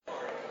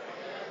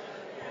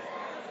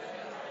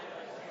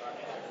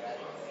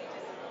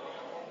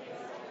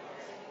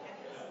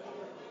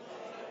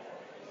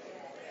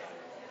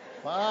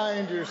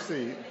Find your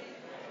seat.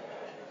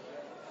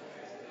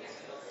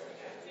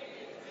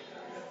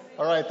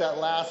 All right, that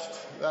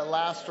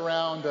last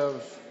round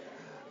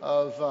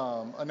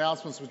of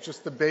announcements was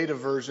just the beta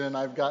version.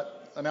 I've got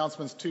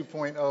announcements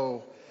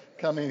 2.0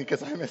 coming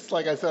because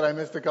like I said, I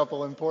missed a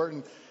couple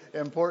important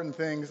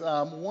things.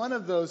 One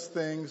of those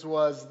things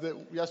was that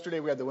yesterday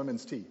we had the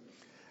women's tea,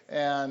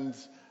 and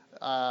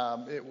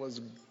it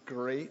was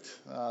great.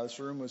 This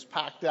room was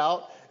packed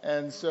out,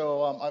 and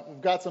so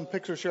I've got some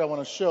pictures here I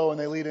want to show, and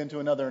they lead into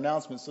another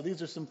announcement. So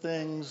these are some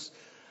things.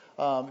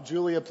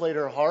 Julia played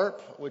her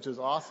harp, which is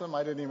awesome.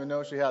 I didn't even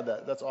know she had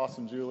that. That's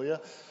awesome, Julia.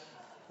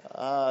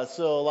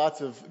 So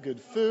lots of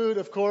good food,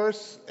 of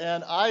course.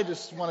 And I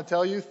just want to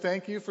tell you,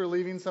 thank you for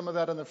leaving some of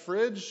that in the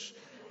fridge.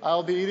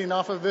 I'll be eating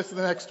off of this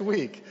the next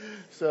week.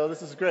 So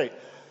this is great.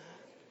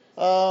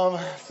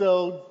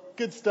 So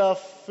good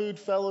stuff, food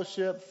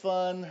fellowship,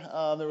 fun.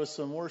 There was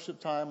some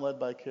worship time led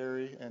by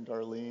Carrie and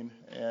Darlene.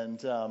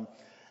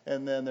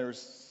 And then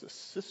there's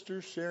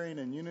sisters sharing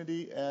in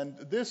unity. And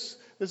this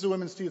is a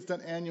women's tea. It's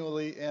done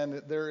annually,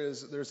 and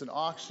there's an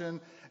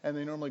auction, and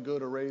they normally go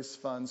to raise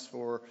funds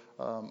for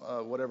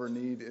whatever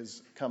need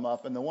is come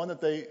up. And the one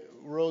that they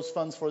rose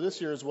funds for this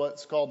year is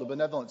what's called the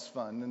Benevolence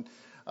Fund. And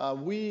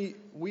we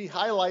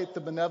highlight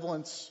the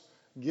benevolence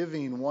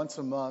giving once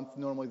a month,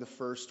 normally the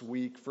first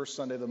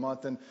Sunday of the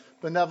month. And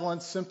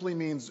benevolence simply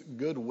means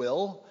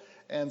goodwill.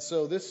 And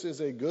so this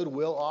is a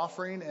goodwill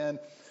offering. And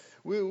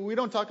we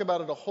don't talk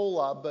about it a whole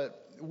lot, but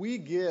we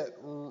get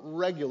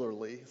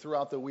regularly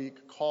throughout the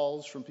week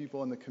calls from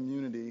people in the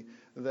community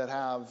that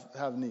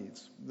have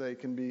needs. They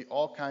can be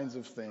all kinds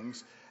of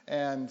things.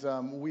 And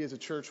we as a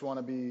church want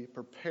to be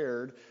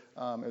prepared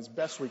as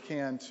best we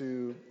can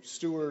to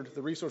steward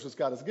the resources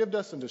God has given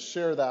us and to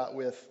share that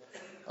with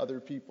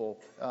other people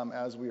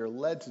as we are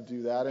led to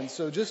do that. And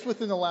so just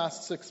within the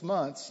last 6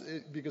 months,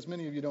 because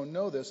many of you don't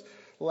know this,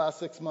 the last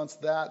 6 months,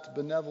 that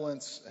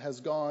benevolence has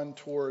gone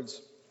towards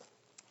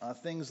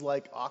things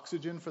like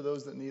oxygen for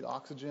those that need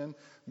oxygen,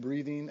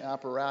 breathing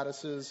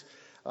apparatuses.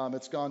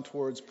 It's gone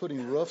towards putting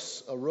a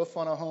roof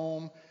on a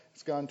home.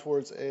 It's gone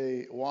towards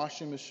a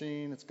washing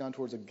machine. It's gone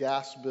towards a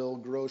gas bill,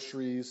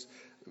 groceries,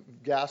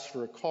 gas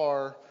for a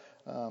car,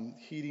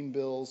 heating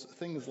bills,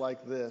 things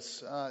like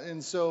this.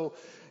 And so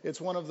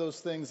it's one of those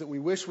things that we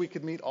wish we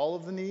could meet all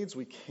of the needs.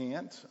 We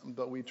can't,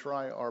 but we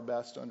try our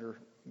best under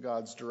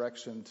God's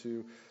direction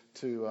to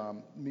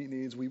meet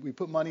needs. We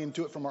put money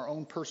into it from our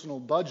own personal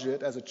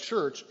budget as a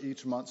church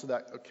each month, so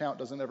that account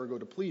doesn't ever go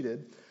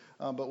depleted.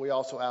 But we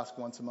also ask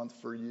once a month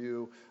for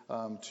you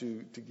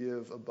to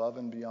give above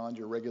and beyond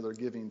your regular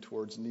giving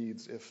towards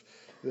needs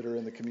that are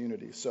in the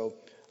community. So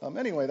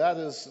anyway, that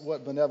is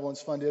what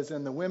Benevolence Fund is.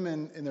 And the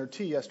women in their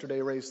tea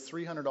yesterday raised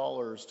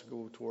 $300 to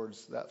go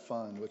towards that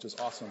fund, which is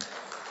awesome.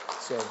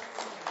 So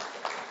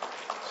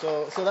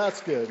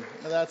that's good.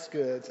 That's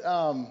good.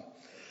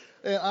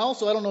 And I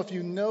don't know if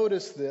you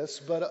noticed this,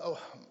 but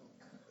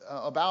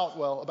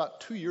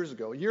about 2 years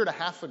ago, a year and a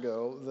half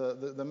ago,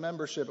 the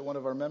membership at one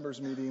of our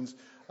members' meetings,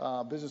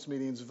 business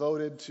meetings,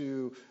 voted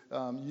to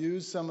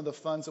use some of the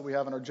funds that we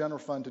have in our general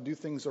fund to do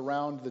things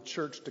around the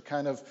church to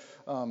kind of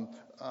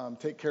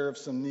take care of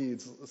some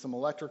needs, some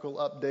electrical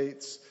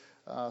updates,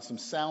 some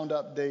sound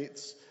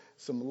updates,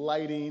 some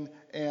lighting.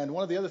 And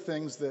one of the other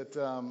things that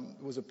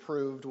was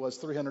approved was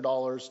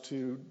 $300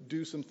 to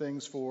do some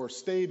things for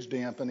stage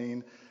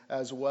dampening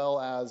as well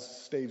as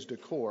stage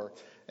decor.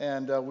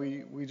 And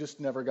we just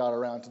never got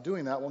around to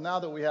doing that. Well, now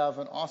that we have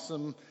an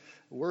awesome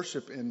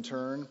worship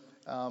intern,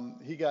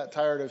 he got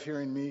tired of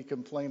hearing me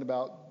complain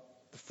about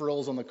the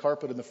frills on the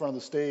carpet in the front of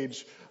the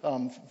stage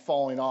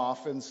falling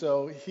off. And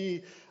so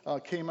he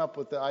came up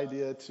with the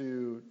idea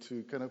to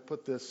kind of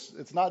put this,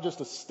 it's not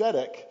just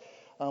aesthetic,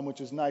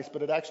 which is nice,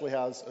 but it actually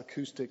has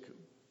acoustic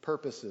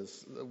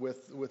purposes.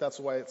 That's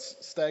why it's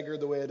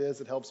staggered the way it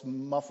is. It helps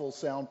muffle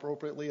sound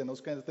appropriately and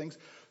those kinds of things.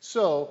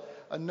 So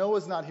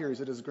Noah's not here. He's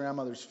at his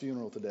grandmother's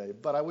funeral today.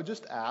 But I would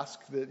just ask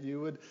that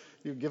you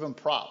give him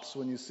props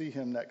when you see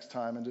him next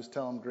time and just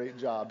tell him great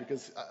job.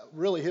 Because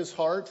really his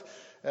heart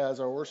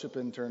as our worship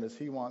intern is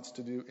he wants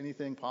to do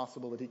anything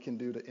possible that he can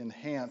do to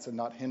enhance and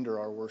not hinder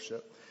our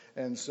worship.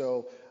 And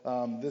so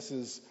this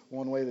is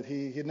one way that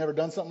he had never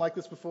done something like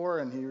this before,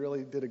 and he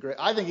really did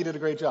I think he did a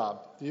great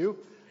job. Do you?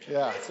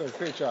 Yeah, so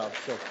great job.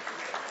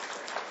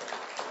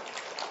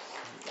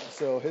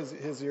 So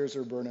his ears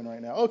are burning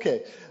right now.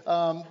 Okay,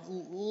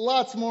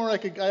 lots more. I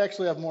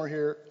actually have more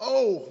here.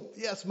 Oh,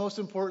 yes, most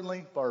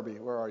importantly, Barbie,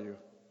 where are you?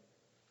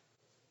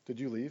 Did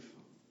you leave?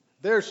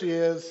 There she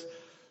is,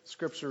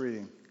 scripture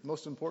reading.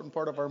 Most important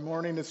part of our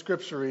morning is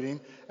scripture reading.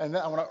 And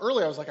then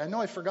earlier I was like, I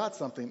know I forgot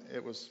something.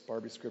 It was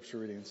Barbie's scripture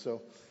reading.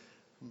 So.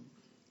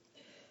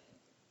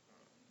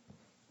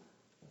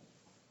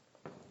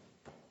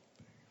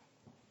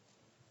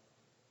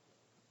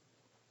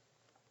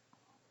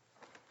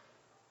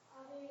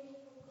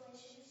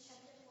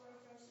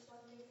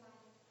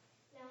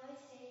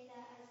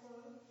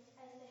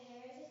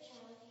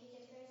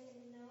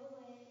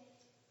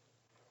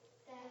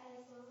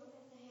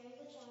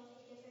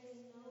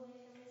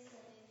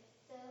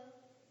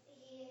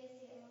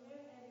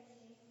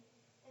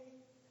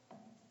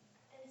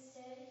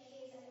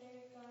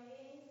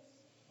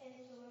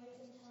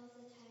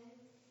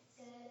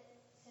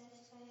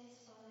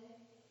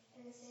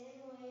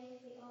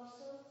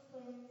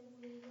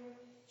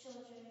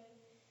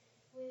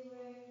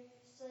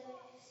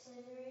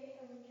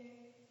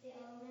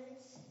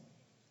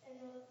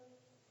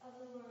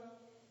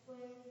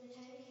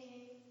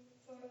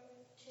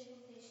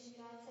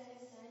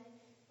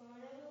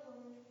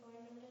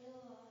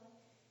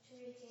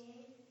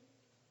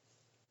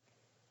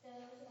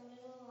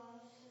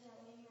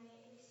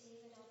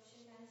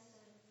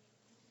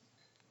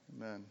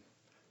 Amen.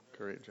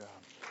 Great job.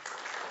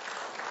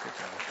 Good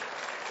job.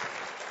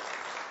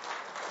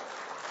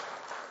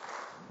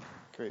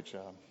 Great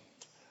job.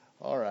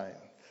 All right.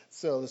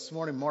 So this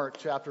morning, Mark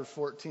chapter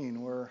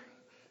 14. We're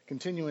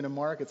continuing to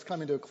Mark. It's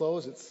coming to a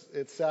close.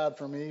 It's sad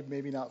for me,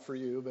 maybe not for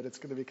you, but it's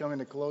going to be coming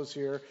to close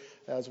here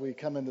as we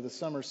come into the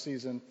summer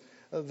season.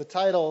 The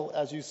title,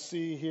 as you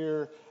see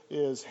here,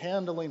 is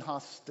Handling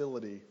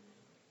Hostility.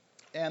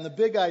 And the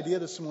big idea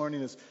this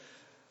morning is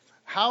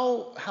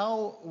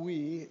how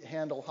we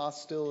handle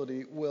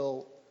hostility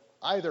will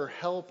either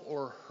help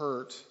or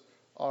hurt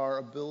our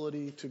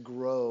ability to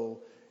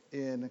grow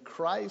in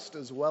Christ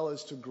as well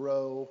as to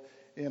grow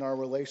in our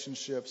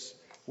relationships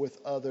with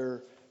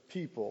other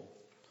people.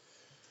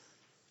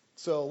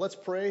 So let's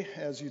pray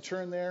as you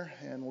turn there,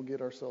 and we'll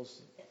get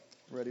ourselves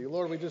ready.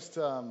 Lord, we just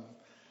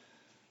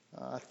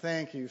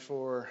thank you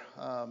for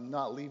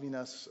not leaving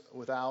us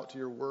without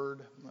your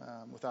word,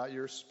 without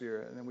your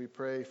spirit. And we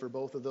pray for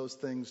both of those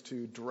things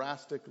to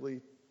drastically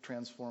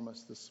transform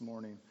us this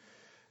morning,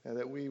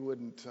 that we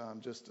wouldn't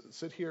just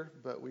sit here,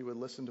 but we would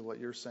listen to what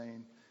you're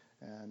saying,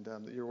 and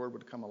that your word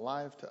would come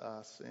alive to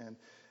us. And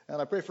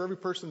I pray for every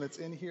person that's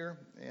in here.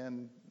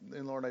 And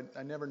Lord,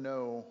 I never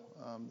know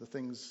the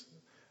things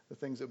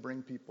that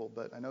bring people,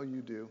 but I know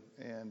you do.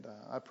 And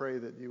I pray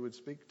that you would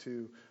speak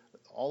to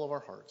all of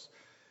our hearts,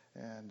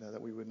 and that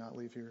we would not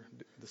leave here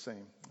the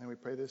same. And we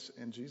pray this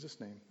in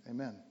Jesus' name.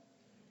 Amen.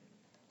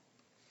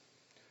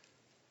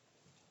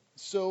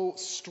 So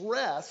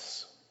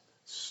stress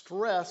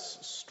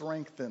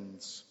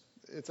strengthens.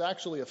 It's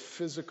actually a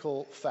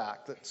physical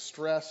fact that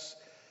stress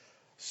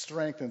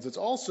strengthens. It's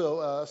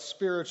also a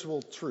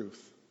spiritual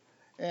truth.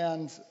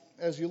 And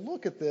as you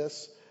look at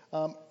this,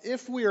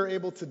 if we are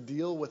able to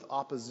deal with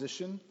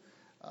opposition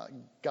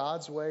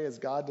God's way, as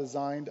God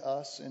designed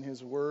us in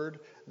his word,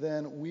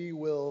 then we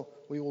will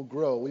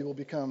grow. We will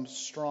become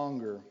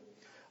stronger.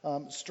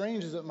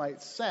 Strange as it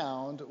might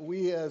sound,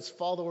 we as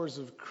followers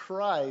of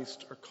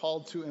Christ are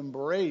called to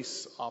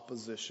embrace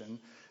opposition,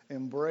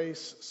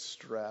 embrace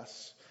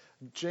stress.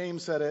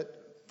 James said it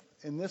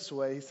in this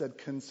way. He said,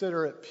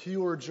 "Consider it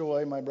pure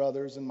joy, my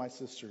brothers and my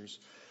sisters.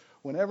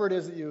 Whenever it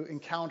is that you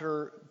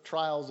encounter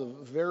trials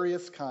of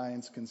various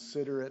kinds,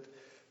 consider it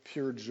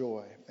pure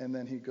joy." And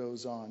then he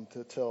goes on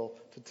to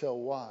tell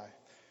why.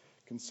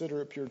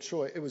 Consider it pure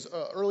joy. It was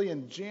early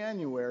in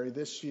January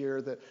this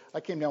year that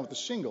I came down with the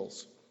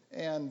shingles.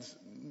 And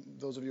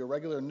those of you who are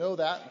regular know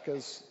that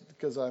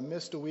because I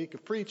missed a week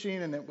of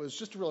preaching, and it was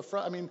just real.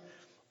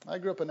 I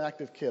grew up an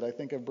active kid. I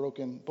think I've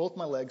broken both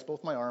my legs,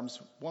 both my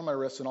arms, one of my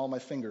wrists, and all my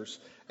fingers.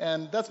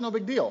 And that's no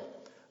big deal.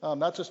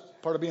 That's just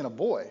part of being a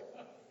boy.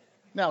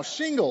 Now,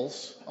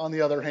 shingles, on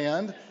the other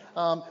hand,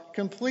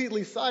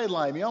 completely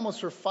sidelined me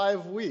almost for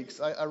 5 weeks.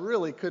 I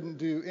really couldn't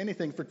do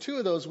anything. For 2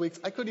 of those weeks,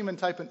 I couldn't even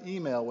type an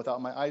email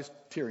without my eyes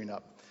tearing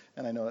up.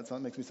 And I know that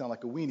makes me sound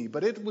like a weenie,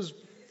 but it was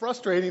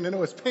frustrating and it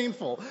was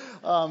painful.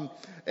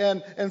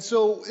 And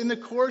so in the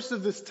course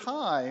of this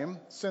time,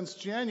 since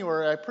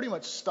January, I pretty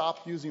much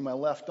stopped using my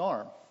left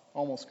arm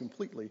almost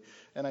completely,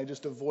 and I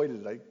just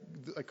avoided it.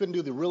 I couldn't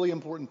do the really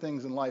important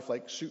things in life,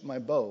 like shoot my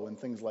bow and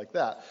things like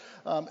that.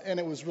 And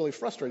it was really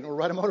frustrating. Or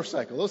ride a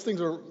motorcycle. Those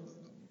things are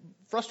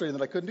frustrating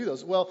that I couldn't do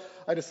those. Well,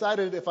 I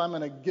decided if I'm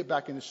going to get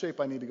back into shape,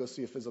 I need to go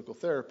see a physical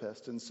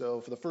therapist. And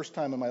so for the first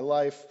time in my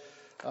life,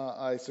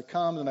 I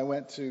succumbed and I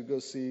went to go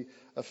see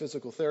a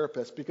physical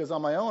therapist, because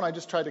on my own I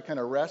just tried to kind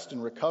of rest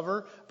and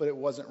recover, but it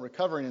wasn't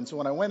recovering. And so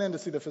when I went in to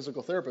see the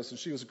physical therapist, and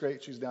she was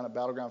great, she's down at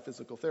Battleground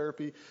Physical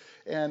Therapy,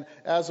 and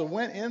as I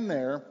went in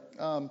there,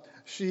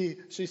 she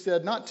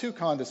said, not too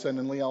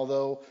condescendingly,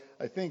 although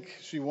I think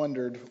she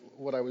wondered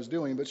what I was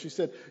doing, but she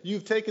said,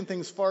 "You've taken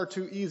things far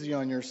too easy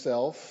on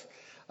yourself.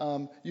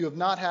 You have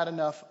not had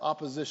enough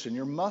opposition.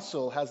 Your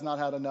muscle has not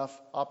had enough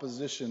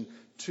opposition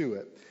to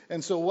it."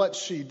 And so what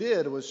she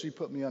did was she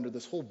put me under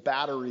this whole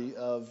battery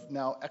of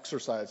now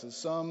exercises,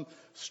 some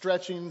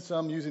stretching,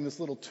 some using this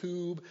little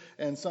tube,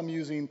 and some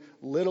using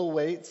little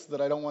weights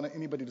that I don't want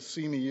anybody to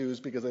see me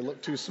use because they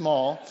look too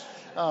small.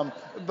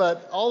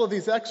 But all of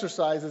these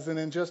exercises, and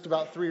in just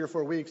about 3 or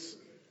 4 weeks,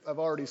 I've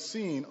already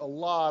seen a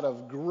lot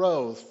of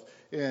growth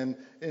in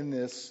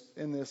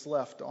this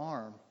left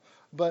arm.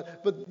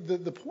 But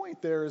the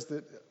point there is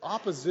that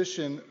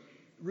opposition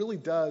really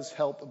does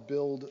help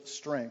build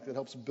strength. It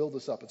helps build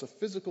us up. It's a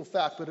physical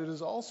fact, but it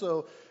is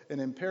also an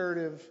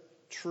imperative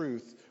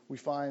truth we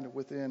find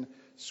within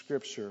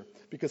Scripture.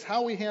 Because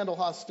how we handle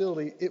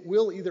hostility, it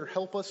will either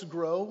help us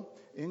grow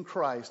in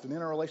Christ and in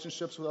our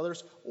relationships with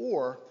others,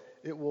 or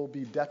it will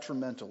be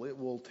detrimental. It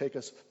will take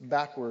us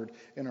backward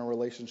in our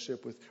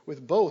relationship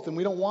with both. And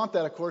we don't want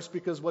that, of course,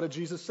 because what did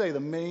Jesus say? The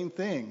main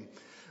thing.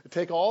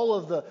 Take all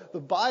of the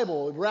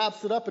Bible, it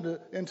wraps it up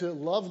into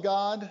love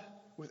God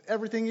with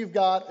everything you've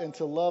got and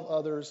to love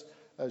others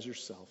as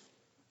yourself.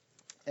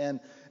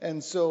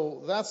 And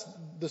so that's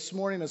this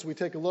morning as we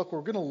take a look.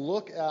 We're going to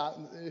look at,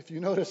 if you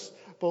notice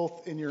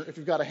if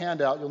you've got a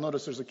handout, you'll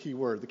notice there's a key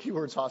word. The key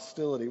word is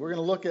hostility. We're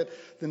going to look at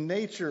the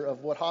nature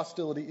of what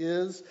hostility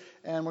is,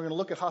 and we're going to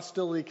look at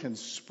hostility can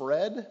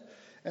spread,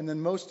 And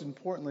then most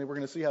importantly, we're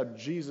going to see how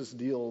Jesus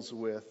deals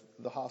with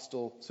the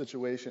hostile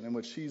situation in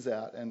which he's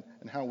at, and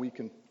how we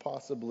can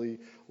possibly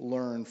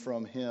learn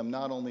from him,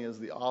 not only as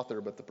the author,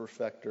 but the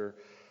perfecter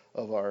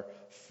of our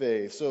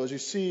faith. So as you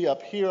see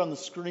up here on the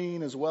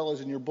screen, as well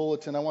as in your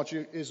bulletin, I want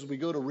you, as we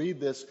go to read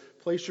this,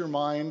 place your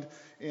mind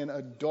in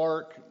a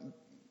dark,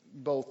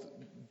 both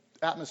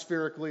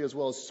atmospherically as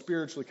well as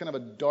spiritually, kind of a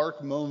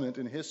dark moment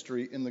in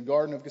history in the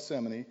Garden of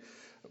Gethsemane.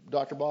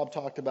 Dr. Bob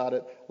talked about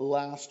it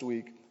last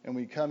week, and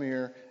we come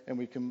here and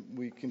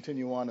we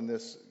continue on in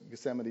this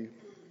Gethsemane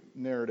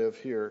narrative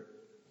here.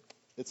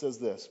 It says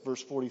this,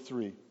 verse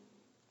 43.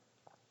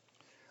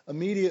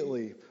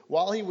 Immediately,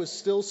 while he was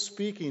still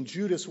speaking,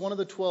 Judas, one of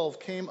the 12,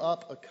 came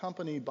up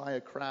accompanied by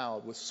a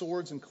crowd with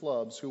swords and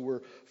clubs, who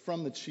were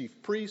from the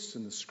chief priests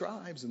and the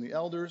scribes and the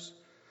elders.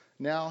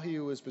 Now he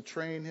who was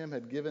betraying him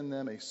had given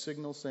them a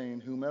signal,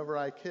 saying, "Whomever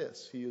I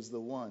kiss, he is the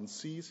one.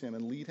 Seize him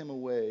and lead him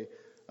away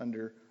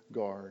under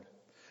guard."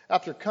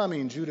 After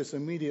coming, Judas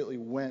immediately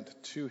went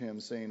to him,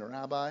 saying,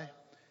 "Rabbi,"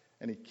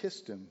 and he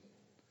kissed him.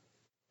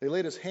 They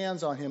laid his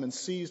hands on him and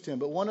seized him,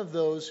 but one of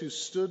those who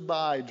stood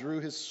by drew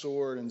his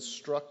sword and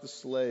struck the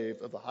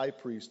slave of the high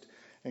priest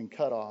and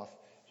cut off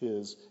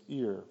his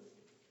ear.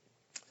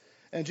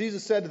 And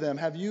Jesus said to them,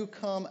 "Have you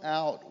come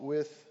out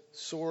with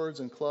swords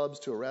and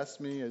clubs to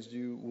arrest me as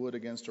you would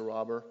against a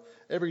robber?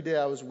 Every day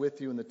I was with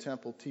you in the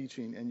temple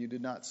teaching, and you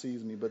did not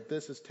seize me, but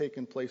this has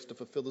taken place to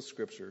fulfill the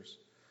scriptures."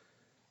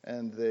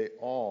 And they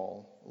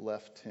all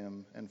left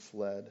him and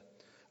fled.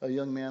 A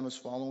young man was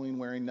following,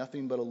 wearing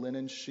nothing but a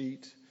linen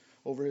sheet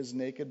over his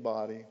naked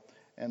body,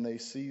 and they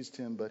seized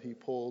him, but he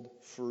pulled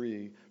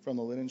free from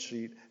the linen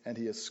sheet, and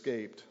he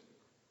escaped.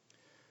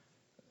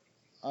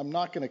 I'm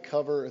not going to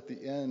cover at the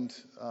end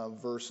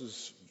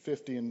verses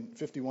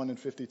 51 and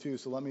 52,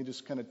 so let me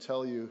just kind of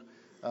tell you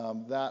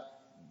that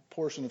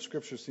portion of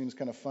Scripture seems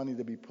kind of funny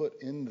to be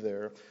put in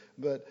there,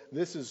 but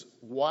this is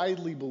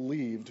widely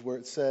believed, where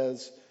it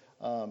says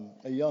a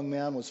young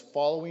man was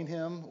following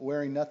him,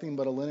 wearing nothing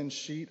but a linen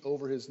sheet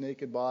over his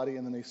naked body,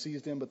 and then they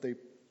seized him, but they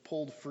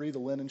pulled free the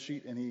linen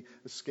sheet and he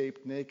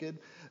escaped naked.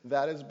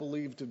 That is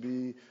believed to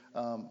be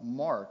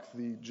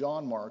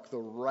John Mark, the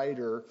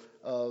writer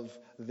of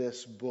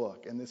this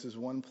book. And this is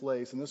one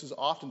place, and this is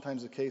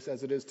oftentimes the case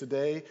as it is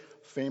today.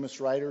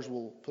 Famous writers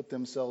will put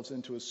themselves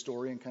into a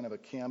story in kind of a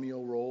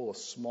cameo role, a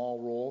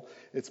small role.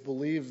 It's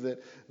believed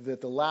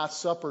that the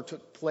Last Supper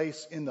took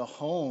place in the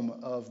home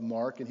of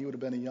Mark, and he would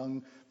have been a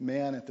young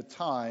man at the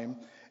time.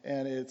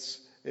 And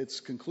it's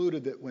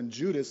concluded that when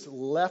Judas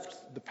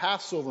left the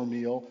Passover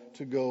meal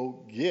to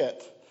go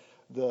get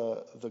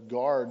the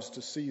guards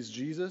to seize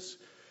Jesus,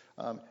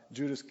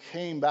 Judas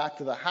came back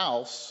to the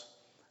house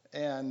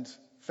and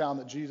found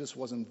that Jesus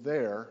wasn't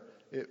there.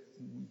 It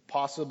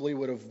possibly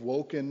would have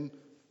woken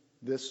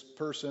this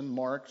person,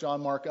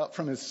 John Mark, up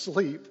from his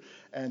sleep,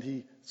 and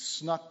he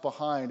snuck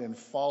behind and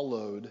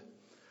followed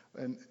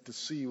and to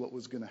see what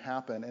was going to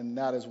happen. And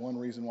that is one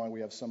reason why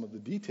we have some of the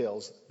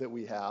details that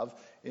we have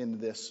in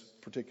this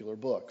particular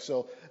book.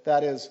 So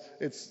that is,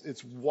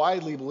 it's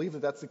widely believed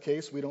that that's the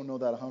case. We don't know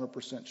that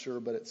 100% sure,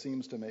 but it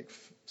seems to make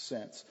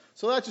sense.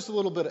 So that's just a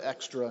little bit of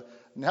extra.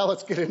 Now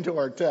let's get into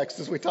our text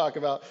as we talk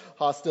about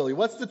hostility.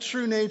 What's the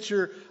true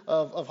nature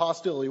of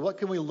hostility? What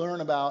can we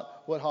learn about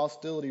what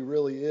hostility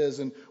really is?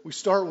 And we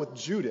start with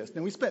Judas.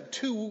 And we spent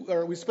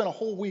a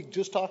whole week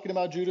just talking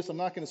about Judas. I'm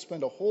not going to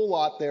spend a whole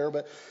lot there,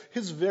 but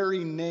his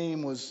very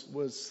name was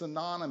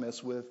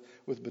synonymous with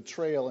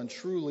betrayal, and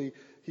truly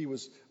he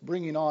was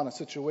bringing on a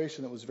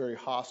situation that was very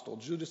hostile.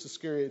 Judas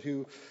Iscariot,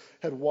 who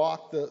had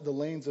walked the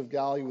lanes of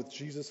Galilee with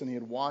Jesus, and he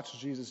had watched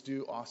Jesus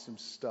do awesome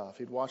stuff.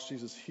 He'd watched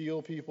Jesus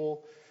heal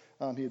people.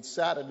 He had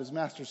sat at his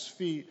master's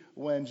feet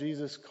when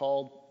Jesus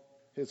called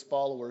his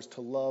followers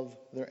to love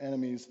their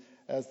enemies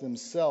as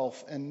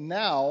themselves. And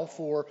now,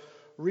 for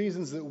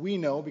reasons that we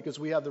know, because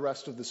we have the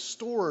rest of the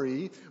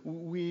story,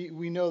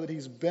 we know that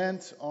he's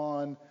bent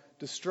on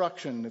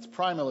destruction. It's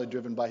primarily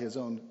driven by his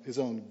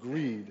own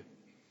greed.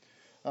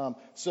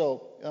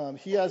 So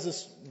he has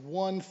this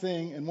one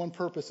thing and one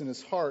purpose in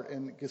his heart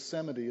in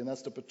Gethsemane, and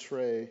that's to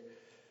betray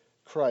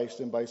Christ,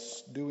 and by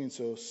doing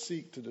so,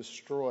 seek to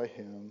destroy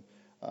him.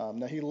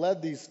 Now, he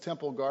led these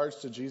temple guards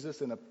to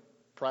Jesus in a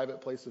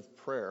private place of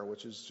prayer,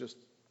 which is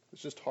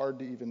just hard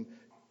to even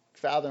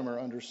fathom or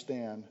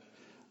understand.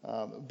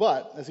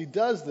 But as he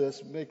does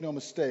this, make no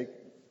mistake,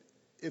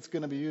 it's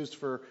going to be used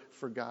for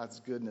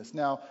God's goodness.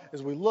 Now,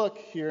 as we look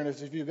here, and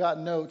if you've got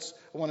notes,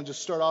 I want to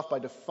just start off by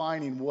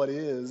defining what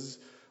is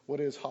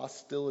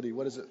hostility.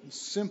 What does it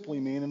simply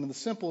mean? And in the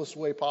simplest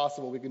way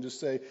possible, we can just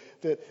say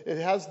that it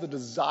has the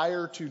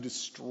desire to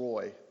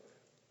destroy.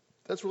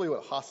 That's really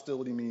what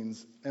hostility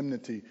means,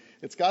 enmity.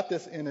 It's got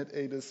this in it,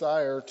 a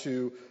desire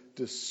to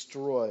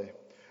destroy.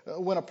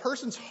 When a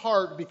person's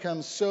heart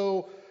becomes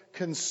so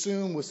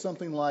consumed with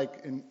something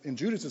like, in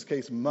Judas's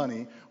case,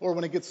 money, or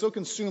when it gets so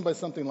consumed by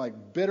something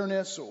like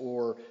bitterness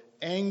or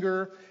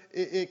anger,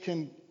 it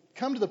can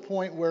come to the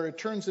point where it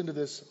turns into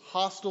this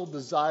hostile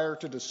desire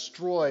to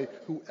destroy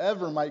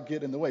whoever might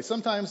get in the way.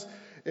 Sometimes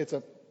it's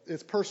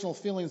It's personal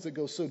feelings that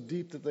go so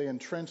deep that they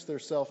entrench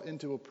themselves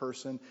into a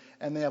person,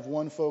 and they have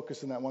one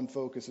focus, and that one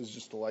focus is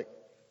just to like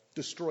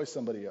destroy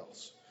somebody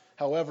else.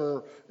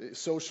 However,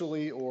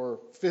 socially or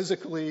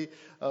physically,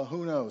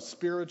 who knows?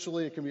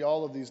 Spiritually, it can be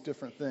all of these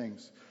different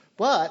things.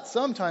 But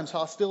sometimes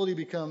hostility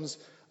becomes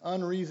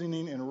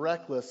unreasoning and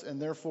reckless,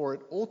 and therefore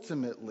it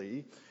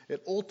ultimately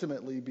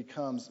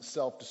becomes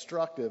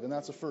self-destructive. And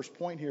that's the first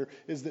point here,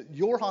 is that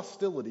your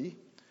hostility,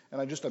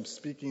 and I'm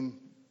speaking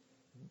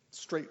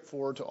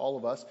straightforward to all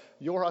of us,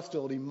 your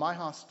hostility, my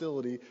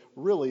hostility,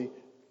 really,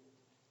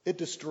 it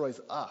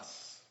destroys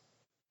us.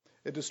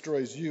 It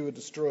destroys you, it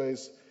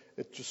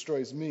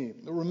destroys me.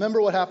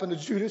 Remember what happened to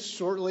Judas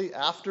shortly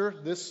after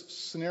this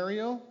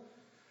scenario?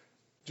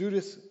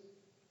 Judas,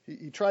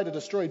 he tried to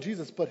destroy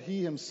Jesus, but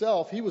he was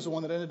the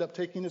one that ended up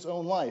taking his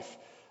own life.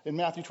 In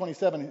Matthew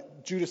 27,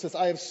 Judas says,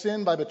 I have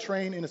sinned by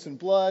betraying innocent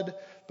blood.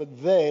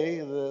 But they,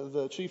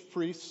 the chief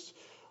priests,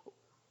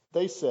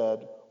 they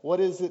said, what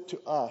is it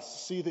to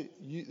us? See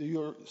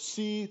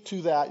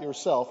to that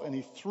yourself. And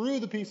he threw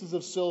the pieces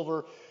of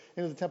silver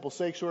into the temple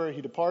sanctuary.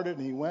 He departed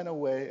and he went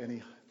away and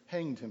he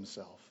hanged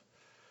himself.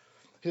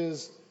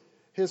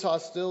 His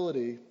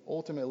hostility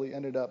ultimately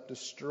ended up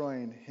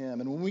destroying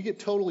him. And when we get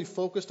totally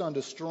focused on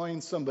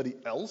destroying somebody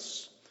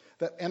else,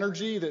 that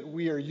energy that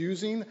we are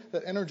using,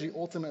 that energy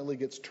ultimately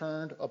gets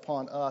turned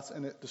upon us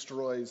and it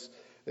destroys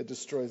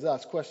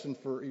us. Question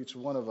for each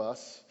one of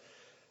us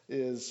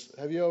is,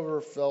 have you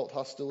ever felt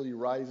hostility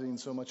rising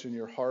so much in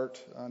your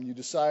heart? You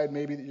decide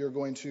maybe that you're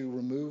going to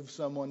remove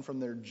someone from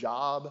their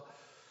job.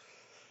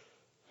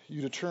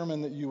 You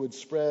determine that you would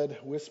spread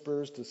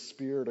whispers to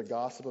spear, to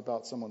gossip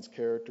about someone's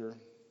character.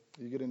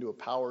 You get into a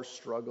power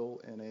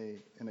struggle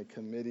in a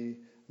committee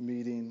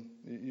meeting.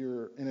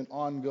 You're in an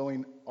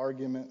ongoing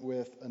argument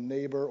with a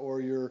neighbor,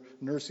 or you're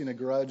nursing a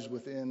grudge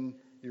within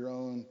your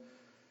own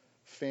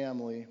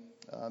family.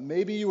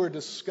 Maybe you are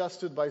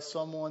disgusted by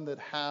someone that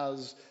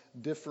has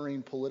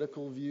differing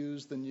political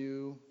views than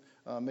you.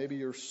 Maybe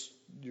you're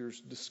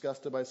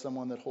disgusted by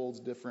someone that holds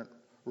different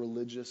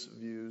religious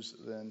views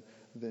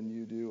than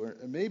you do. Or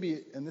maybe,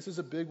 and this is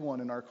a big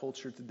one in our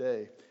culture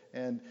today,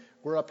 and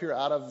we're up here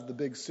out of the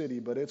big city,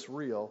 but it's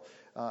real,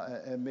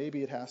 and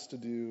maybe it has to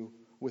do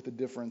with a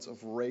difference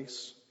of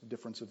race, a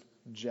difference of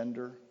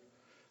gender.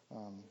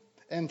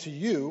 And to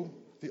you,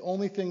 the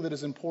only thing that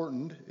is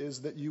important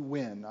is that you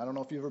win. I don't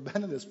know if you've ever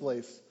been in this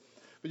place,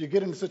 but you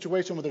get in a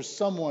situation where there's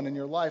someone in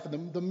your life,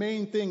 and the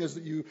main thing is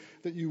that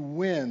you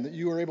win, that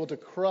you are able to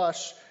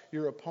crush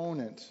your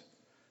opponent.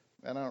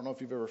 And I don't know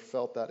if you've ever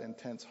felt that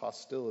intense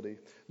hostility.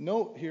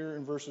 Note here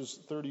in verses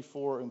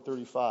 34 and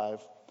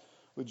 35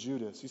 with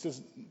Judas. He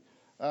says,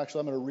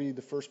 actually, I'm going to read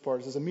the first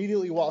part. It says,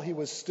 immediately while he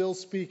was still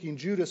speaking,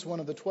 Judas, one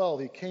of the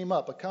 12, he came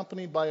up,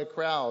 accompanied by a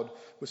crowd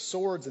with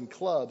swords and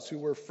clubs, who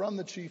were from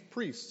the chief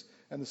priests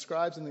and the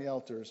scribes and the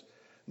elders.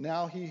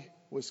 Now he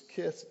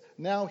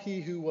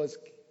who was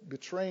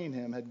betraying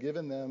him had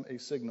given them a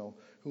signal.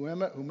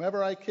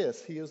 Whomever I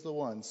kiss, he is the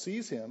one.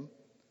 Seize him,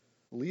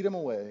 lead him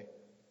away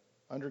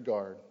under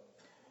guard.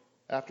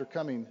 After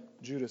coming,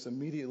 Judas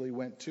immediately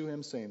went to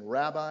him, saying,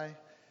 Rabbi,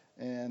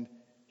 and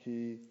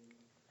he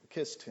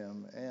kissed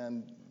him.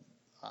 And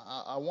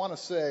I want to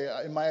say,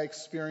 in my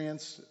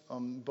experience,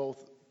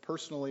 both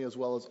personally as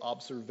well as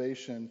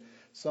observation,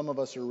 some of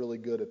us are really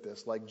good at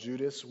this. Like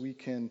Judas, we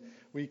can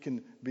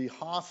be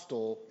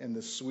hostile in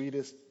the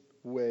sweetest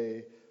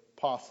way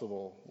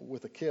possible,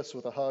 with a kiss,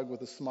 with a hug,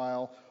 with a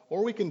smile,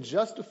 or we can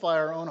justify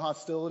our own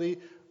hostility,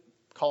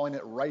 calling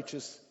it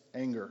righteous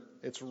anger.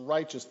 It's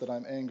righteous that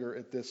I'm angry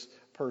at this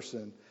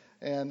person.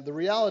 And the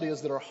reality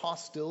is that our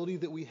hostility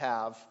that we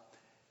have,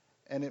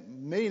 and it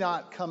may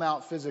not come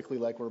out physically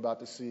like we're about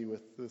to see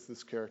with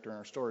this character in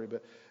our story,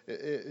 but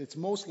it's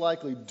most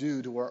likely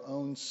due to our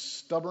own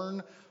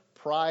stubborn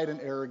pride and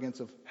arrogance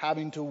of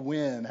having to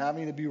win,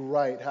 having to be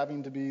right,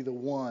 having to be the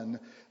one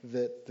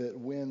that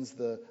wins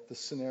the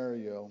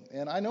scenario.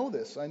 And I know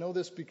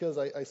this because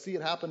I see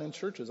it happen in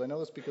churches. I know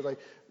this because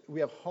we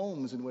have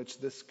homes in which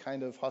this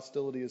kind of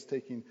hostility is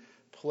taking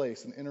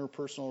place, in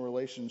interpersonal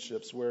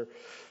relationships where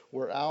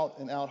out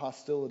and out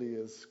hostility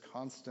is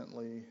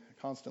constantly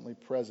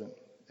present.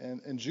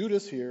 And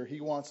Judas here,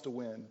 he wants to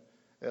win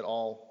at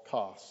all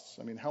costs.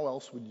 I mean, how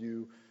else would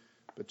you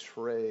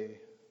betray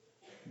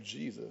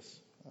Jesus?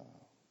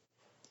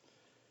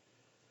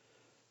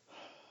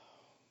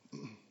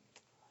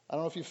 I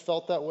don't know if you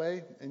felt that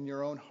way in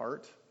your own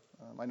heart.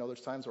 I know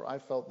there's times where I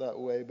felt that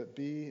way, but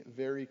be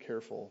very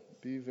careful.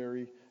 Be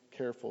very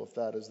careful if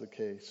that is the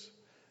case.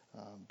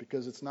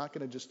 Because it's not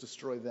going to just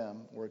destroy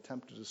them or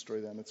attempt to destroy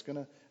them. It's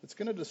going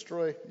to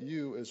destroy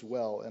you as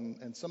well.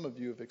 And some of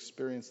you have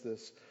experienced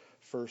this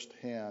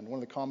firsthand.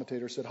 One of the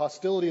commentators said,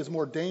 hostility is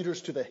more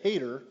dangerous to the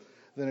hater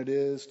than it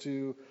is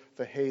to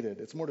the hated.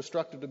 It's more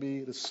destructive to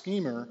be the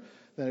schemer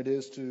than it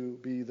is to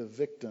be the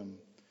victim.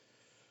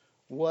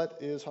 What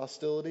is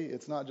hostility?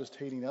 It's not just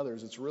hating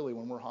others. It's really,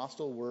 when we're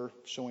hostile, we're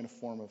showing a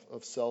form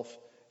of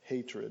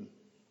self-hatred.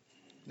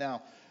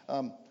 Now,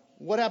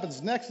 what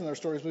happens next in our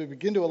story is we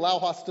begin to allow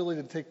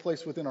hostility to take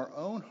place within our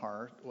own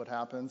heart. What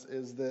happens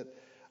is that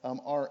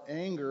our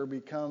anger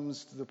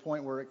becomes to the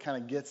point where it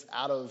kind of gets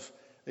out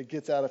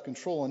of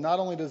control. And not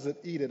only does it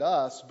eat at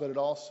us, but it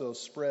also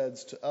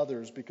spreads to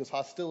others, because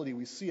hostility,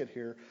 we see it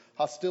here,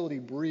 hostility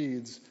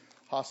breeds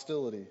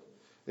hostility.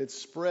 It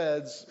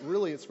spreads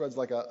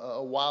like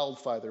a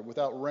wildfire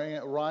without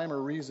rhyme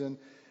or reason.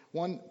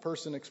 One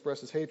person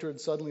expresses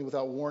hatred, suddenly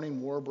without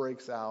warning, war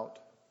breaks out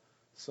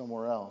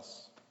somewhere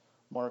else.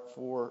 Mark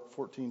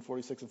 4:14,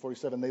 46, and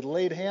 47. They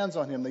laid hands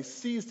on him, they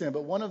seized him,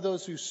 but one of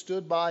those who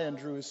stood by and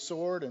drew his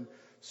sword and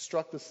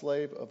struck the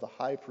slave of the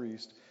high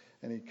priest,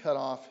 and he cut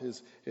off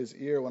his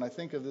ear. When I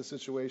think of this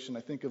situation,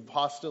 I think of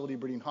hostility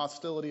breeding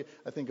hostility.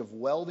 I think of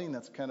welding.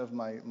 That's kind of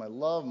my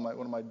love. One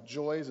of my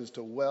joys is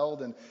to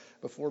weld. And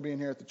before being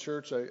here at the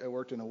church, I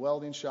worked in a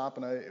welding shop.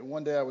 And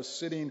one day I was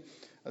sitting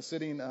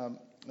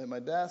at my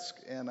desk,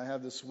 and I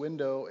have this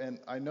window, and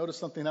I noticed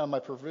something out of my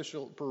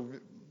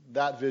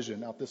that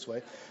vision out this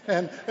way,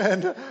 and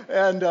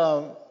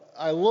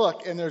I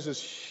look, and there's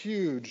this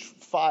huge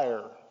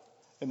fire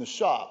in the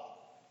shop.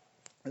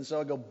 And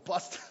so I go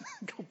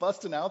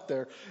busting out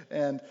there,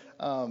 and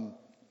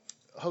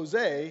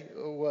Jose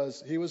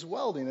was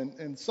welding,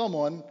 and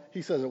someone,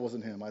 he says it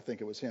wasn't him, I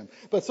think it was him,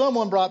 but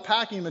someone brought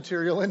packing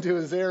material into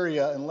his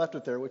area and left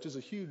it there, which is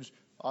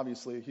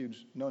obviously a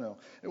huge no-no.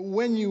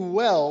 When you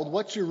weld,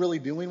 what you're really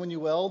doing when you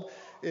weld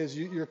is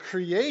you're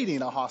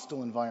creating a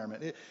hostile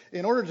environment.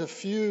 In order to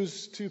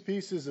fuse two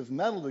pieces of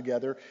metal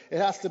together, it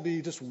has to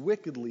be just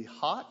wickedly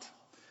hot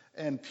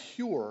and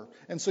pure.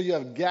 And so you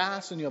have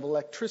gas, and you have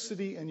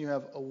electricity, and you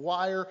have a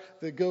wire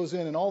that goes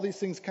in, and all these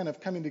things kind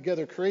of coming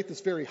together create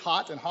this very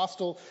hot and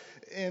hostile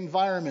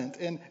environment.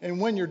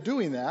 And when you're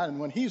doing that, and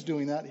when he's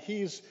doing that,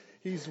 he's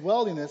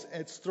welding this,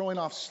 and it's throwing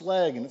off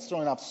slag, and it's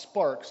throwing off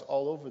sparks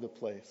all over the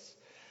place.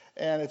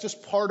 And it's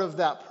just part of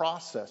that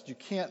process. You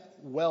can't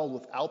weld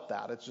without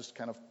that. It's just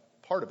kind of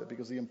part of it,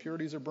 because the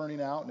impurities are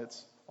burning out, and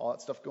it's all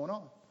that stuff going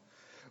on.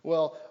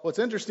 Well, what's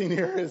interesting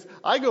here is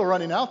I go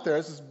running out there.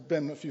 This has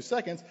been a few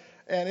seconds,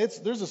 and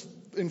there's this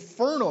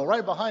inferno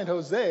right behind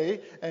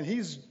Jose, and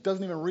he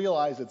doesn't even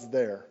realize it's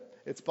there.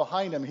 It's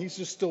behind him. He's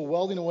just still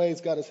welding away.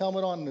 He's got his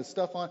helmet on and his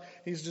stuff on.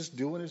 He's just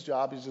doing his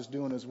job. He's just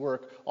doing his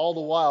work. All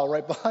the while,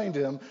 right behind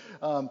him,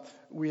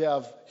 we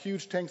have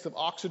huge tanks of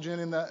oxygen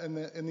in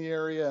the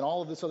area, and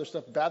all of this other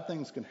stuff. Bad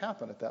things can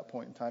happen at that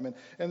point in time,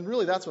 and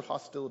really that's what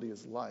hostility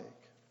is like.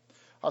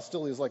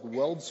 Hostility is like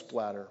weld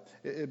splatter.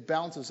 It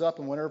bounces up,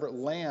 and whenever it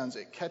lands,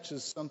 it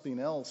catches something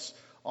else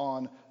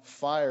on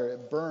fire.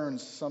 It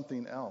burns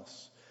something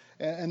else.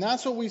 And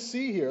that's what we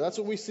see here. That's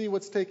what we see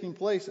what's taking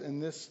place in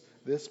this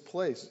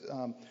place.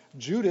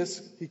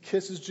 Judas, he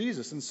kisses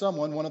Jesus. And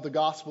one of the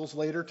Gospels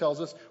later tells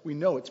us, we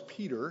know it's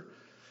Peter.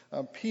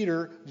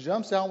 Peter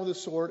jumps out with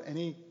his sword, and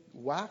he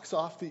whacks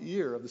off the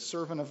ear of the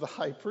servant of the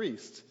high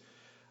priest.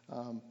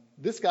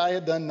 This guy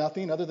had done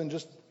nothing other than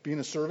just being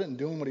a servant and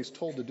doing what he's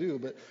told to do.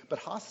 But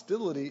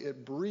hostility,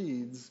 it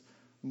breeds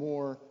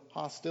more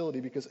hostility,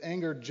 because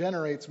anger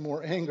generates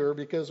more anger,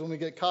 because when we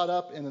get caught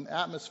up in an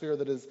atmosphere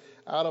that is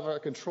out of our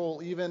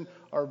control, even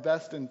our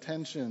best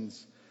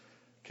intentions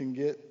can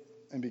get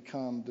and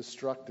become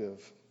destructive.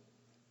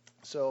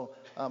 So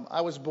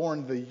I was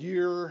born the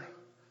year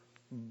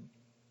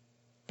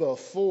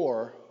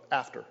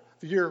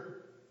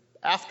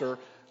after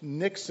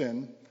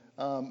Nixon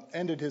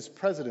ended his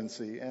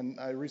presidency. And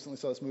I recently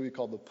saw this movie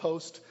called The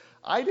Post.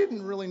 I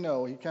didn't really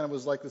know. He kind of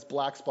was like this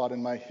black spot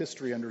in my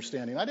history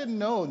understanding. I didn't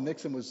know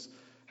Nixon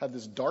had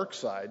this dark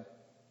side.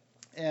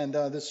 And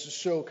this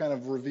show kind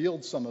of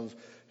revealed some of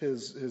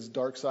his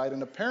dark side.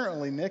 And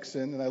apparently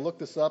Nixon, and I looked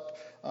this up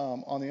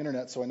on the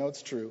internet, so I know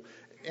it's true,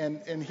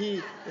 and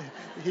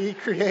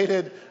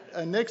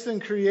Nixon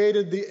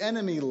created the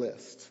enemy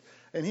list.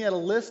 And he had a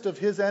list of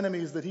his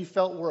enemies that he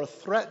felt were a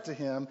threat to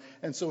him.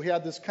 And so he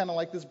had this kind of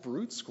like this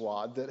brute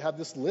squad that had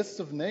this list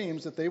of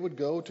names that they would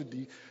go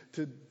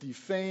to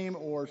defame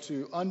or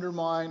to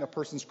undermine a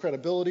person's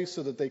credibility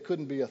so that they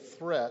couldn't be a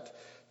threat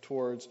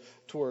towards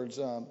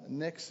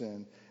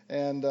Nixon.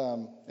 And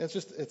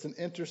it's an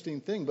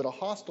interesting thing. But a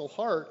hostile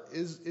heart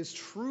is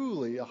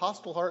truly a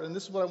hostile heart. And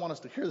this is what I want us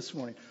to hear this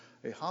morning.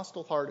 A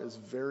hostile heart is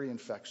very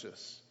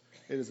infectious.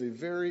 It is a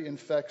very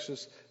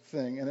infectious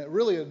thing. And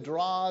it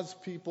draws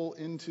people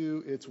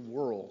into its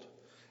world.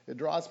 It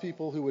draws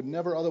people who would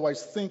never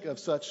otherwise think of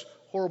such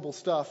horrible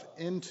stuff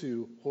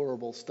into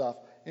horrible stuff,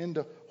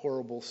 into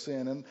horrible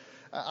sin. And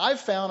I've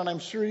found, and I'm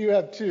sure you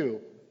have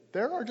too,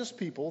 there are just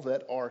people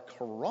that are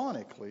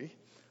chronically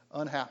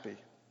unhappy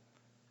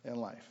in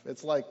life.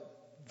 It's like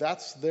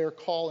that's their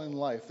call in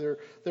life. There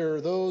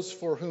are those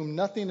for whom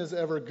nothing is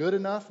ever good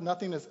enough,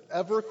 nothing is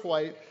ever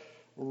quite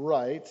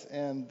right,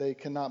 and they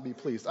cannot be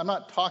pleased. I'm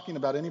not talking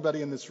about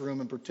anybody in this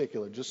room in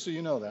particular, just so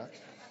you know that.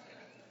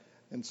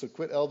 And so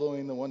quit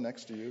elbowing the one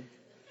next to you.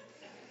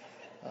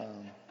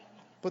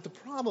 But the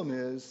problem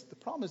is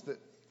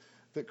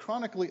that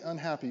chronically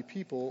unhappy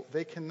people,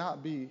 they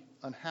cannot be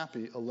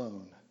unhappy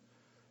alone.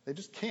 They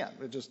just can't.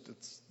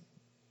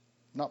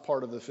 not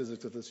part of the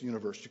physics of this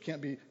universe. You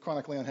can't be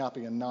chronically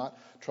unhappy and not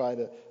try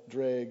to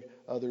drag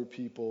other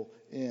people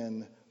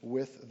in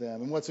with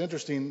them. And what's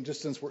interesting,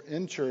 just since we're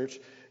in church,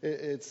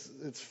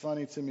 it's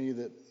funny to me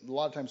that a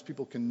lot of times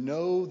people can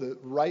know the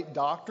right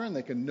doctrine,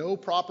 they can know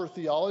proper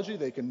theology,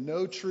 they can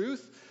know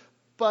truth,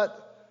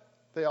 but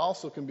they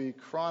also can be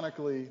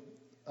chronically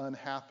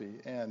unhappy,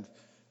 and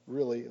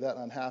really that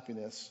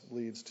unhappiness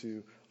leads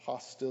to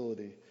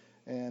hostility.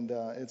 And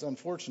it's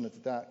unfortunate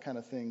that that kind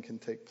of thing can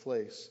take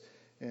place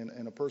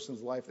in a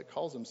person's life that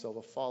calls himself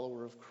a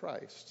follower of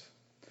Christ.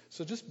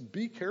 So just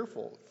be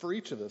careful for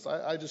each of us.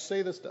 I just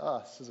say this to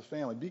us as a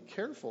family. Be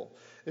careful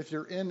if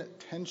you're in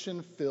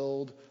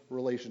tension-filled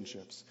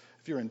relationships,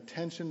 if you're in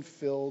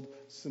tension-filled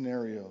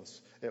scenarios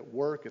at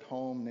work, at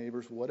home,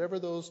 neighbors, whatever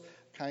those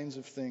kinds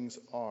of things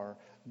are.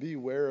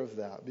 Beware of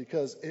that,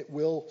 because it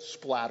will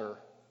splatter.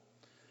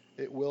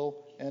 It will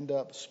end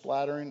up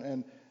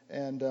splattering,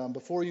 and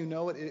before you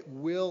know it, it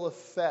will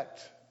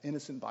affect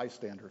innocent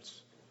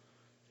bystanders.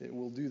 It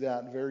will do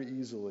that very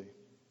easily.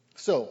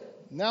 So,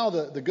 now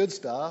the good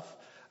stuff.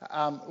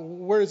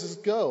 Where does this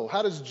go?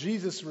 How does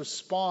Jesus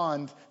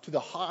respond to the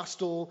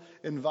hostile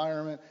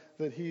environment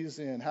that he's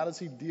in? How does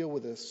he deal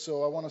with this?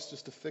 So I want us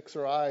just to fix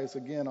our eyes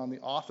again on the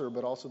author,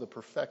 but also the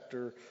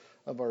perfecter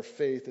of our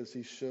faith, as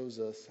he shows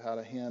us how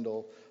to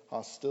handle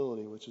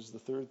hostility, which is the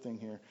third thing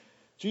here.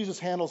 Jesus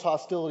handles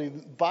hostility.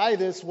 By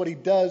this, what he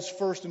does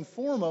first and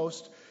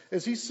foremost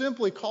is he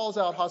simply calls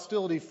out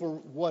hostility for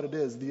what it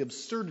is, the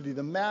absurdity,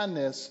 the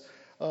madness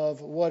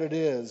of what it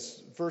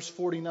is. Verse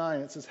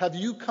 49, it says, "Have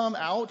you come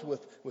out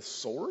with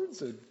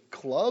swords and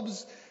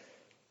clubs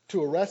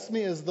to arrest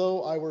me as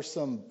though I were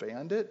some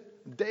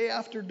bandit? Day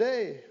after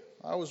day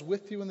I was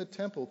with you in the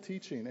temple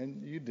teaching,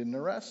 and you didn't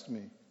arrest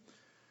me."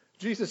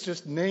 Jesus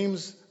just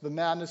names the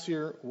madness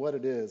here what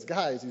it is.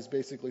 Guys, he's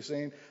basically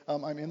saying,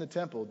 I'm in the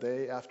temple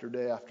day after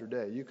day after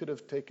day. You could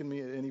have taken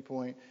me at any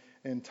point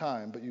in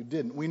time, but you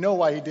didn't. We know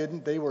why he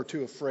didn't. They were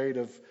too afraid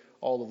of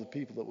all of the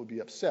people that would be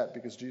upset,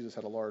 because Jesus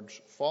had a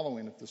large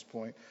following at this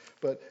point.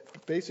 But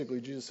basically,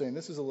 Jesus is saying,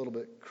 this is a little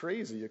bit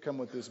crazy. You come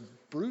with this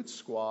brute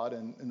squad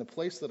in the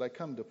place that I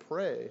come to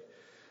pray.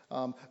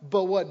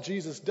 But what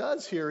Jesus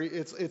does here,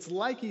 it's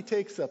like he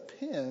takes a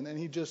pin and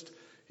he just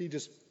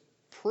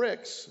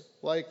pricks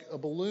like a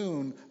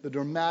balloon the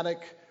dramatic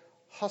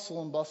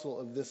hustle and bustle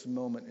of this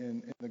moment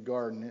in the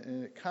garden,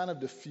 and it kind of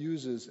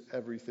diffuses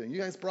everything.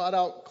 You guys brought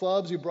out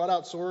clubs, you brought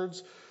out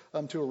swords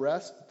to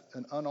arrest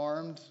an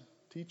unarmed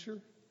teacher.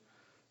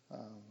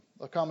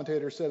 A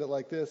commentator said it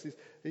like this.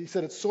 He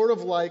said it's sort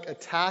of like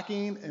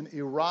attacking an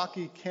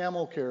Iraqi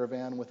camel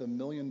caravan with $1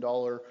 million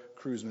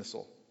cruise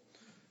missile.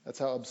 That's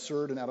how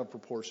absurd and out of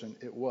proportion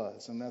it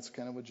was. And that's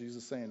kind of what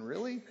Jesus is saying.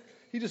 Really?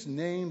 He just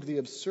named the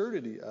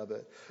absurdity of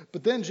it.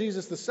 But then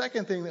Jesus, the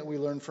second thing that we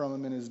learn from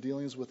him in his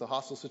dealings with the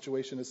hostile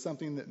situation is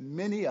something that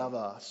many of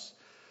us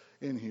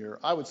in here,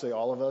 I would say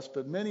all of us,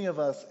 but many of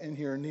us in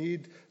here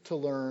need to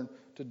learn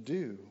to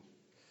do.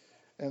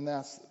 And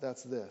that's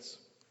this.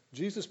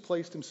 Jesus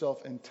placed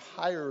himself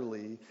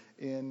entirely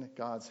in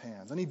God's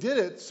hands. And he did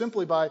it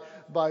simply by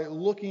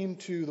looking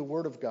to the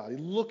Word of God,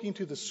 looking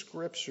to the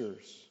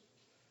Scriptures.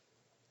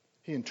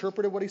 He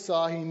interpreted what he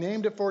saw, he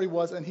named it for what he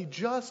was, and he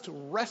just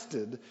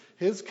rested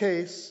his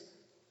case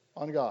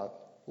on God.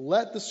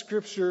 Let the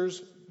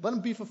Scriptures, let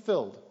them be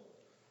fulfilled.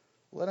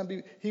 Let them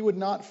be. He would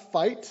not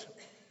fight.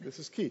 This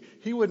is key.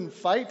 He wouldn't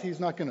fight.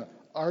 He's not going to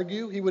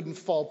argue. He wouldn't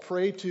fall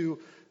prey to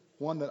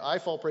one that I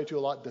fall prey to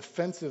a lot,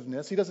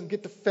 defensiveness. He doesn't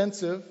get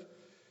defensive.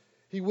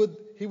 He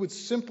would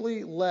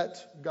simply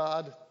let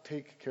God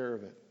take care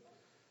of it.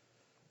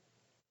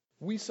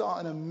 We saw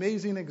an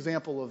amazing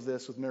example of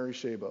this with Mary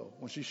Shabo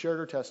when she shared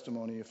her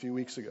testimony a few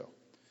weeks ago.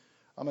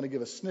 I'm going to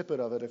give a snippet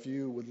of it. If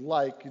you would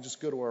like, you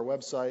just go to our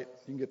website.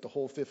 You can get the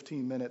whole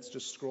 15 minutes.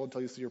 Just scroll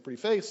until you see her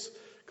pretty face.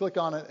 Click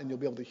on it, and you'll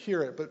be able to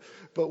hear it.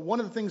 But one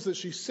of the things that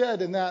she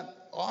said in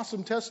that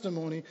awesome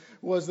testimony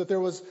was that there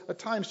was a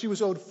time she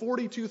was owed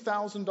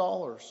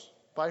 $42,000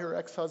 by her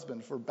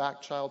ex-husband for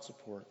back child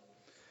support.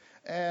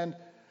 And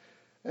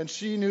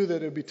she knew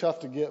that it would be tough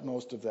to get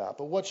most of that.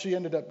 But what she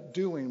ended up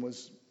doing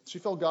was she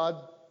felt God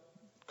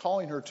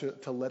calling her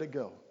to let it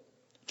go,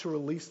 to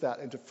release that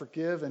and to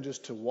forgive and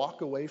just to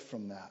walk away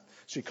from that.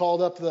 She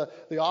called up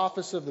the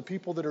office of the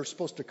people that are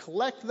supposed to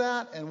collect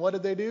that, and what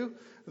did they do?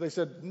 They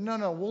said,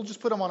 no, we'll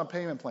just put them on a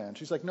payment plan.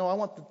 She's like, no, I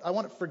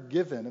want it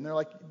forgiven. And they're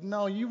like,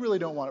 no, you really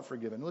don't want it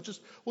forgiven. We'll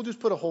just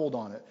put a hold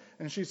on it.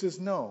 And she says,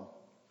 no,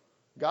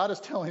 God is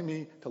telling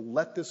me to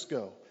let this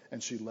go.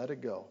 And she let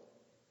it go.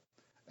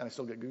 And I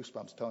still get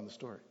goosebumps telling the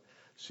story.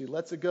 She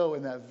lets it go,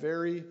 and that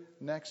very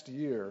next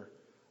year,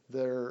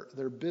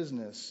 their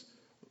business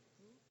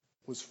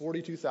was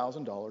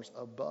 $42,000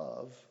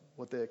 above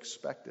what they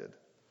expected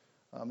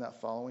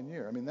that following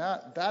year. I mean,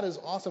 that is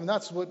awesome.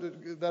 There's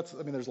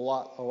a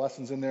lot of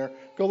lessons in there.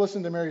 Go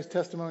listen to Mary's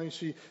testimony.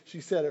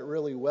 She said it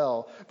really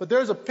well. But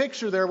there's a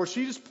picture there where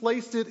she just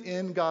placed it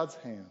in God's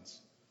hands.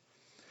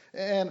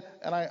 And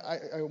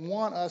I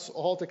want us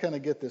all to kind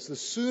of get this. The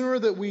sooner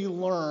that we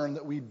learn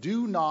that we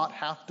do not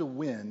have to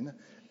win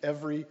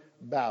every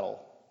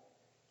battle,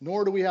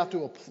 nor do we have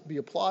to be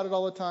applauded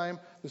all the time,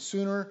 the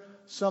sooner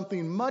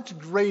something much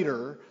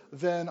greater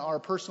than our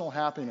personal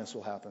happiness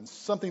will happen.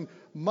 Something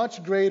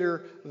much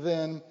greater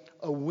than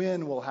a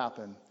win will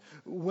happen.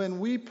 When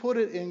we put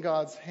it in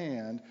God's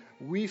hand,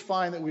 we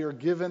find that we are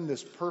given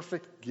this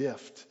perfect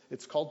gift.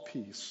 It's called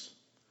peace.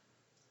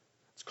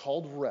 It's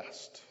called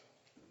rest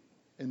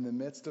in the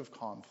midst of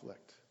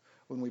conflict.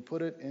 When we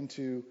put it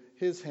into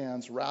His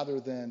hands rather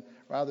than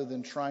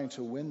trying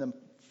to win the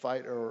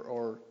fight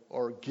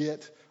or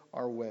get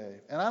our way.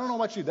 And I don't know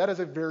about you, that is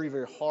a very,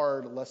 very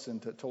hard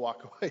lesson to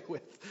walk away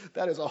with.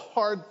 That is a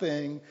hard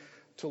thing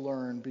to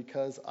learn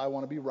because I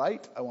want to be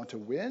right. I want to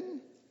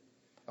win.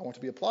 I want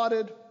to be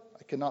applauded.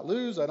 I cannot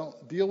lose. I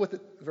don't deal with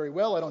it very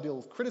well. I don't deal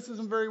with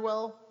criticism very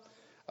well.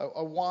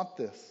 I want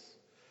this.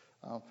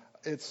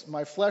 It's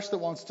my flesh that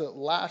wants to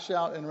lash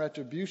out in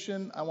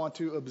retribution. I want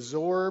to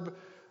absorb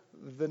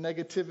the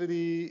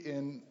negativity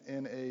in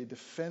a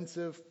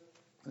defensive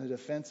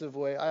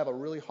way. I have a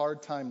really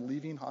hard time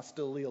leaving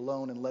hostility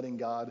alone and letting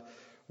God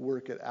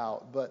work it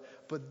out. But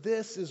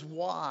this is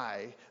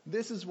why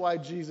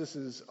Jesus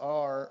is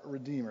our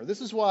Redeemer.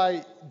 This is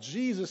why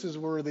Jesus is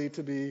worthy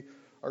to be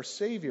our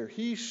Savior.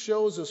 He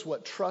shows us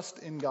what trust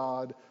in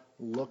God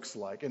looks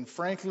like. And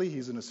frankly,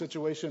 He's in a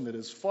situation that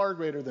is far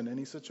greater than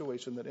any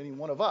situation that any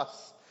one of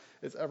us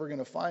is ever going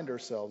to find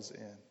ourselves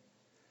in.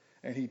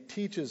 And He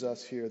teaches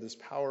us here this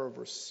power of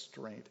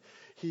restraint.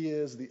 He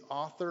is the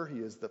author, He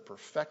is the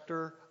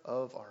perfecter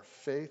of our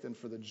faith. And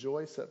for the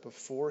joy set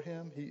before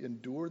Him, He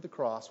endured the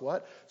cross.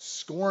 What?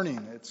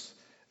 Scorning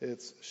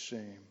its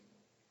shame.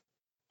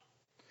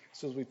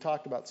 So as we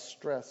talked about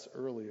stress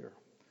earlier,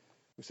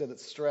 we said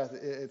that stress,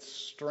 it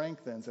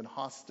strengthens and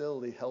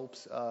hostility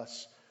helps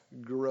us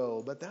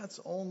grow. But that's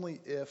only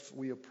if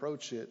we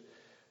approach it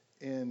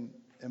in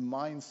a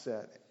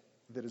mindset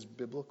that is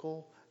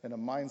biblical and a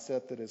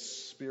mindset that is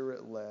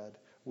Spirit-led.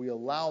 We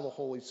allow the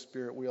Holy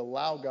Spirit, we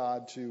allow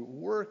God to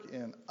work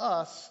in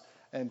us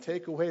and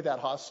take away that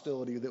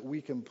hostility that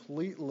we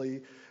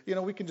completely,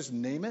 we can just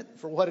name it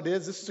for what it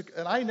is.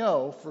 And I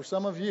know for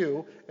some of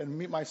you and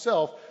me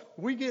myself,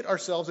 we get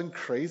ourselves in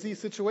crazy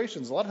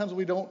situations. A lot of times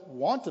we don't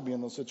want to be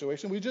in those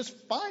situations. We just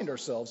find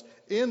ourselves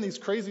in these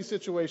crazy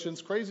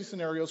situations, crazy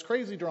scenarios,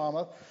 crazy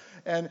drama.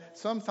 And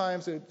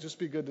sometimes it'd just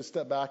be good to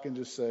step back and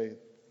just say,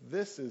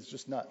 this is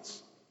just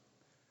nuts.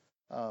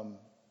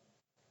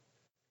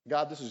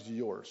 God, this is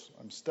yours.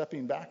 I'm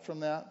stepping back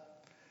from that.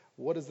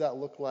 What does that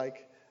look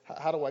like?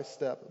 How do I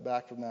step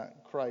back from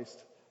that?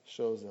 Christ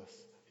shows us.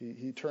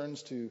 He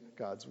turns to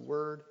God's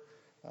word.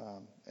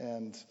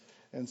 And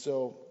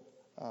so,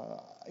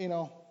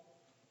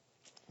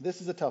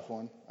 this is a tough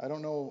one. I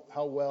don't know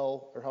how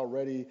well or how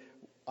ready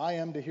I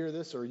am to hear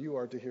this or you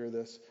are to hear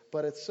this,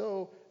 but it's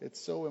so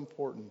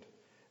important.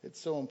 It's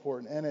so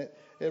important. And it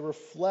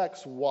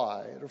reflects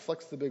why. It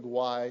reflects the big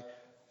why.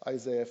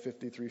 Isaiah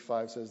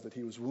 53:5 says that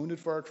He was wounded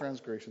for our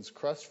transgressions,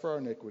 crushed for our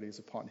iniquities.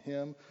 Upon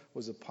Him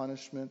was a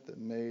punishment that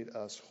made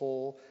us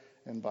whole,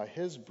 and by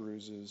His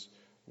bruises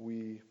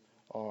we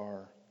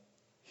are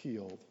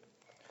healed.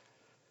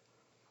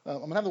 I'm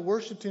going to have the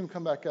worship team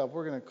come back up.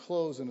 We're going to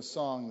close in a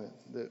song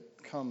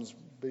that comes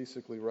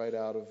basically right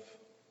out of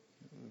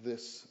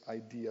this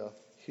idea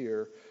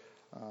here.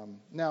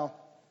 Now,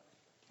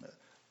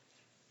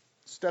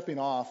 stepping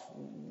off,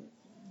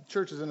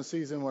 church is in a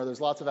season where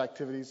there's lots of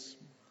activities,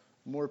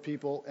 more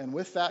people, and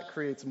with that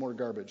creates more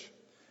garbage.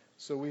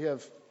 So we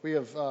have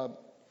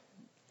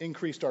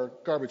increased our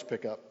garbage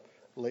pickup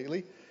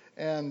lately,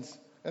 and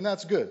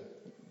that's good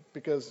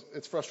because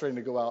it's frustrating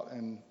to go out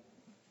and,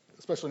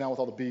 especially now with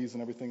all the bees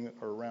and everything that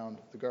are around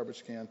the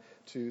garbage can,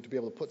 to be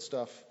able to put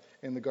stuff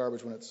in the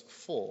garbage when it's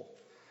full.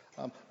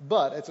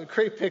 But it's a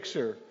great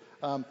picture.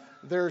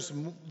 There's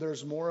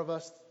more of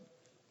us,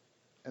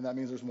 and that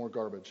means there's more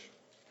garbage.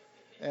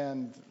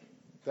 And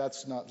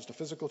that's not just a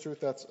physical truth,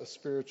 that's a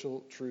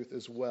spiritual truth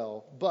as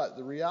well. But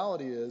the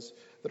reality is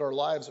that our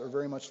lives are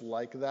very much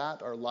like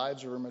that. Our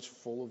lives are very much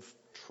full of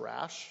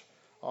trash,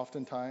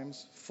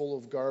 oftentimes, full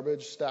of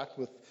garbage, stacked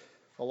with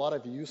a lot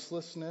of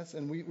uselessness.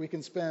 And we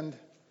can spend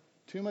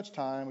too much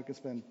time, we can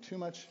spend too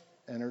much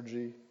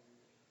energy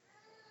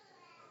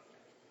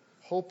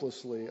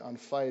hopelessly on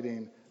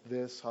fighting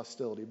this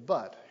hostility.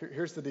 But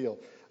here's the deal.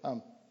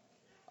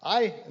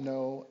 I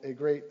know a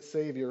great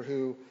Savior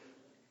who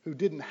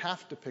didn't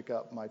have to pick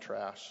up my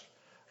trash.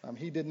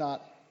 He did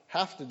not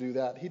have to do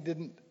that. He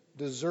didn't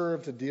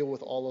deserve to deal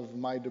with all of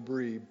my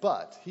debris,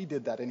 but He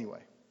did that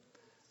anyway.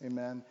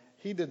 Amen.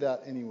 He did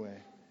that anyway.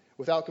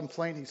 Without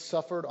complaint, He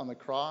suffered on the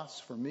cross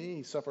for me.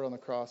 He suffered on the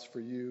cross for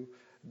you,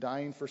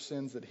 dying for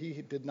sins that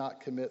He did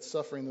not commit,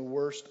 suffering the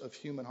worst of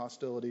human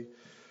hostility,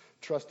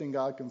 trusting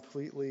God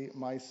completely.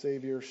 My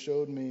Savior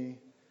showed me,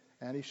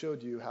 and He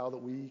showed you, how that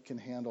we can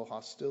handle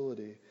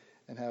hostility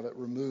and have it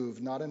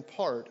removed, not in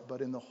part,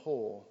 but in the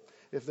whole.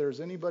 If there's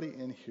anybody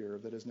in here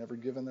that has never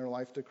given their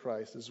life to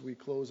Christ, as we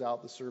close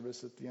out the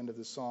service at the end of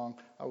this song,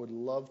 I would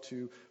love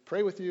to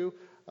pray with you,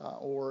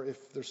 or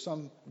if there's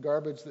some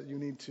garbage that you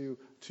need to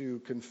to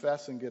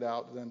confess and get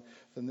out, then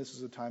this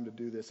is the time to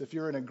do this. If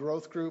you're in a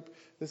growth group,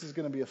 this is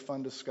going to be a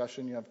fun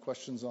discussion. You have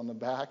questions on the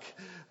back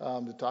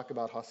to talk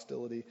about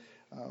hostility,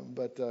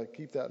 but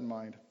keep that in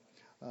mind.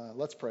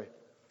 Let's pray.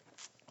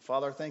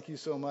 Father, thank you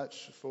so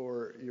much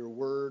for your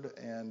word,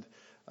 and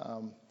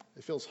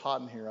it feels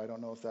hot in here. I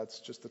don't know if that's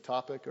just the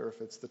topic or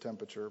if it's the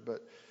temperature,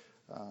 but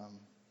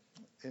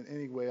in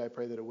any way, I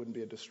pray that it wouldn't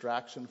be a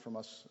distraction from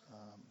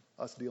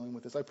us dealing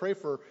with this. I pray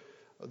for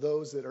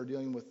those that are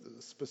dealing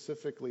with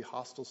specifically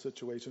hostile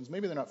situations.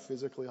 Maybe they're not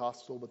physically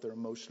hostile, but they're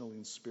emotionally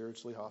and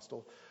spiritually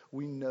hostile.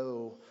 We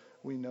know,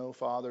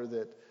 Father,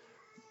 that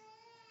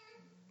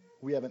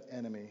we have an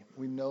enemy.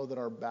 We know that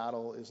our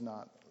battle is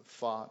not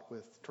fought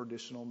with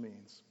traditional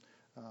means,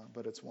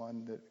 but it's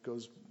one that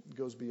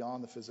goes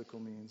beyond the physical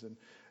means. And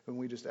when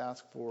we just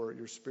ask for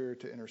your Spirit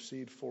to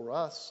intercede for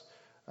us,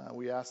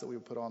 we ask that we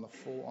would put on the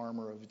full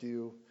armor of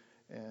you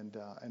and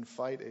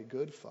fight a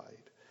good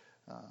fight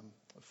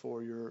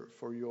for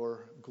your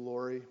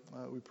glory.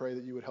 We pray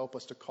that you would help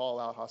us to call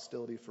out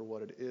hostility for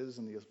what it is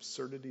and the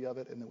absurdity of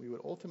it, and that we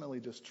would ultimately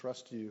just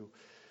trust you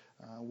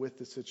with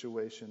the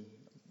situation.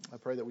 I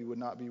pray that we would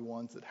not be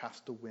ones that has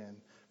to win,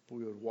 but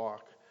we would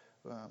walk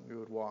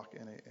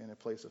in a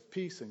place of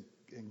peace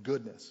and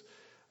goodness.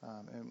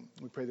 And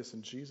we pray this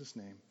in Jesus'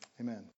 name. Amen.